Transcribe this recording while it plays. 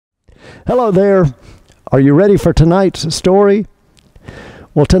Hello there. Are you ready for tonight's story?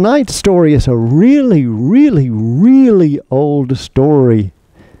 Well, tonight's story is a really, really, really old story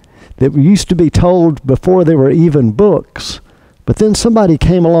that used to be told before there were even books. But then somebody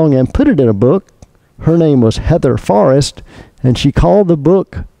came along and put it in a book. Her name was Heather Forrest, and she called the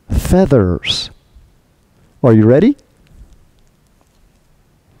book Feathers. Are you ready?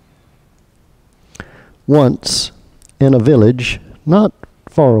 Once, in a village not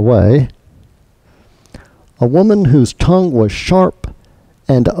far away, a woman whose tongue was sharp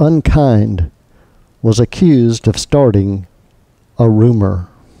and unkind was accused of starting a rumor.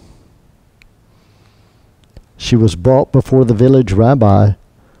 She was brought before the village rabbi,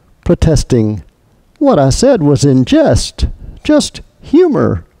 protesting, "What I said was in jest, just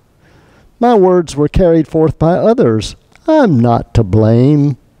humor. My words were carried forth by others. I'm not to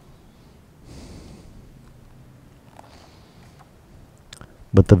blame."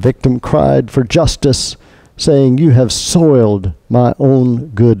 But the victim cried for justice, saying, "You have soiled my own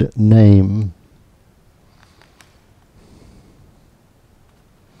good name."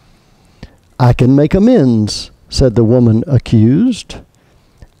 "I can make amends," said the woman accused.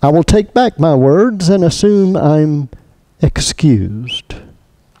 "I will take back my words and assume I'm excused."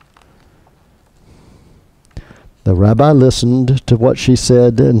 The rabbi listened to what she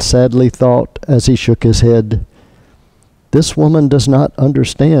said and sadly thought as he shook his head, "This woman does not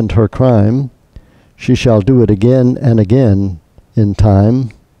understand her crime. She shall do it again and again in time."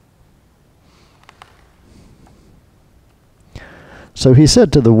 So he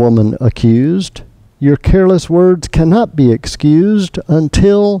said to the woman accused, "Your careless words cannot be excused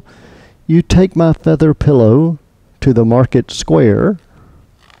until you take my feather pillow to the market square,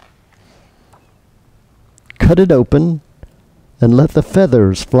 cut it open, and let the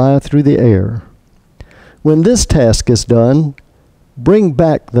feathers fly through the air. When this task is done, bring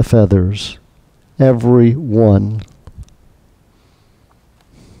back the feathers, every one."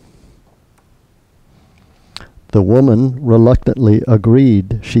 The woman reluctantly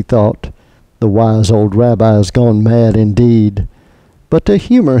agreed. She thought, "The wise old rabbi has gone mad indeed." But to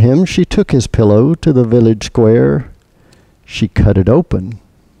humor him, she took his pillow to the village square. She cut it open,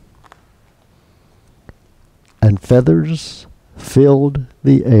 and feathers filled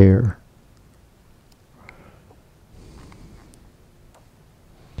the air.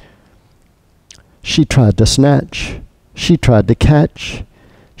 She tried to snatch, she tried to catch,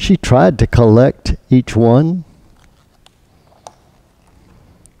 she tried to collect each one.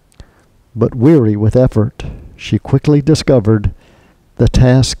 But weary with effort, she quickly discovered the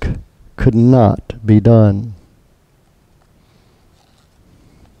task could not be done.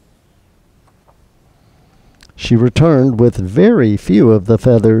 She returned with very few of the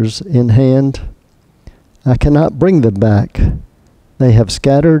feathers in hand. "I cannot bring them back. They have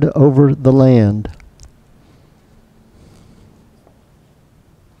scattered over the land."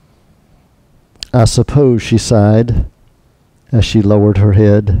 "I suppose," she sighed as she lowered her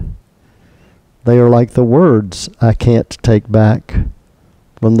head, "they are like the words I can't take back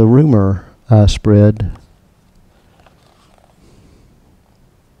from the rumor I spread."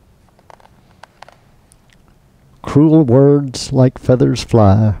 Cruel words like feathers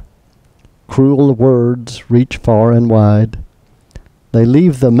fly. Cruel words reach far and wide. They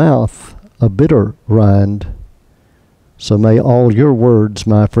leave the mouth a bitter rind. So may all your words,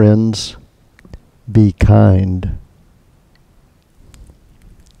 my friends, be kind.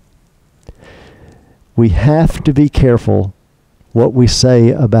 We have to be careful what we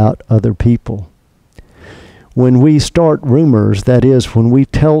say about other people. When we start rumors, that is, when we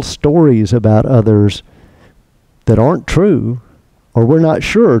tell stories about others that aren't true, or we're not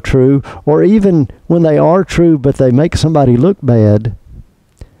sure are true, or even when they are true but they make somebody look bad,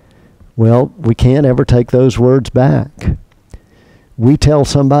 well, we can't ever take those words back. We tell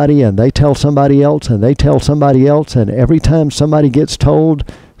somebody and they tell somebody else and they tell somebody else, and every time somebody gets told,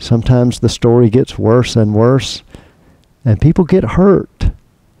 sometimes the story gets worse and worse, and people get hurt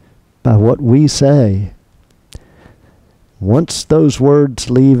by what we say. Once those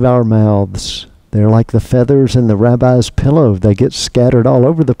words leave our mouths, they're like the feathers in the rabbi's pillow. They get scattered all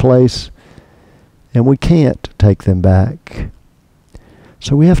over the place, and we can't take them back.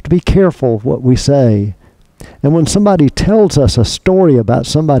 So we have to be careful what we say. And when somebody tells us a story about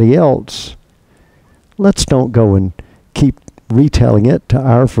somebody else, let's don't go and keep retelling it to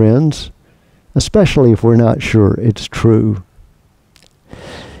our friends, especially if we're not sure it's true.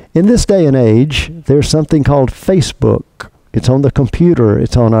 In this day and age, there's something called Facebook. It's on the computer,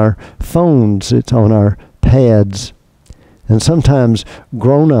 it's on our phones, it's on our pads. And sometimes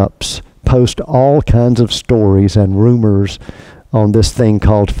grown-ups post all kinds of stories and rumors on this thing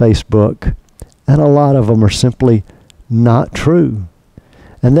called Facebook, and a lot of them are simply not true.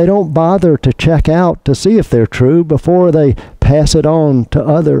 And they don't bother to check out to see if they're true before they pass it on to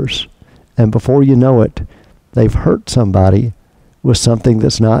others. And before you know it, they've hurt somebody with something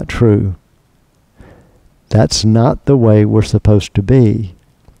that's not true. That's not the way we're supposed to be.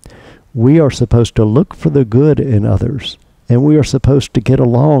 We are supposed to look for the good in others, and we are supposed to get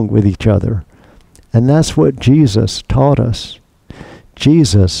along with each other. And that's what Jesus taught us.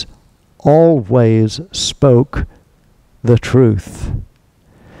 Jesus always spoke the truth.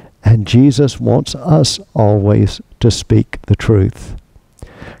 And Jesus wants us always to speak the truth.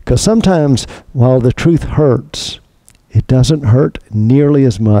 Because sometimes, while the truth hurts, it doesn't hurt nearly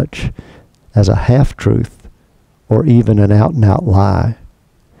as much as a half-truth or even an out-and-out lie.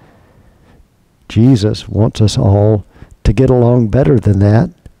 Jesus wants us all to get along better than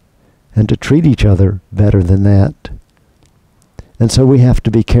that and to treat each other better than that. And so we have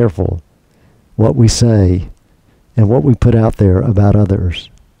to be careful what we say and what we put out there about others.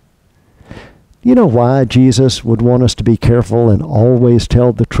 You know why Jesus would want us to be careful and always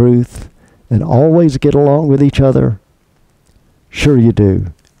tell the truth and always get along with each other? Sure you do.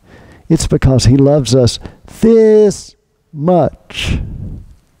 It's because he loves us this much.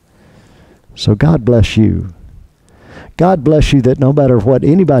 So God bless you. God bless you that no matter what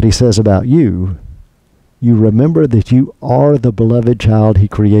anybody says about you, you remember that you are the beloved child he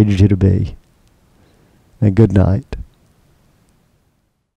created you to be. And good night.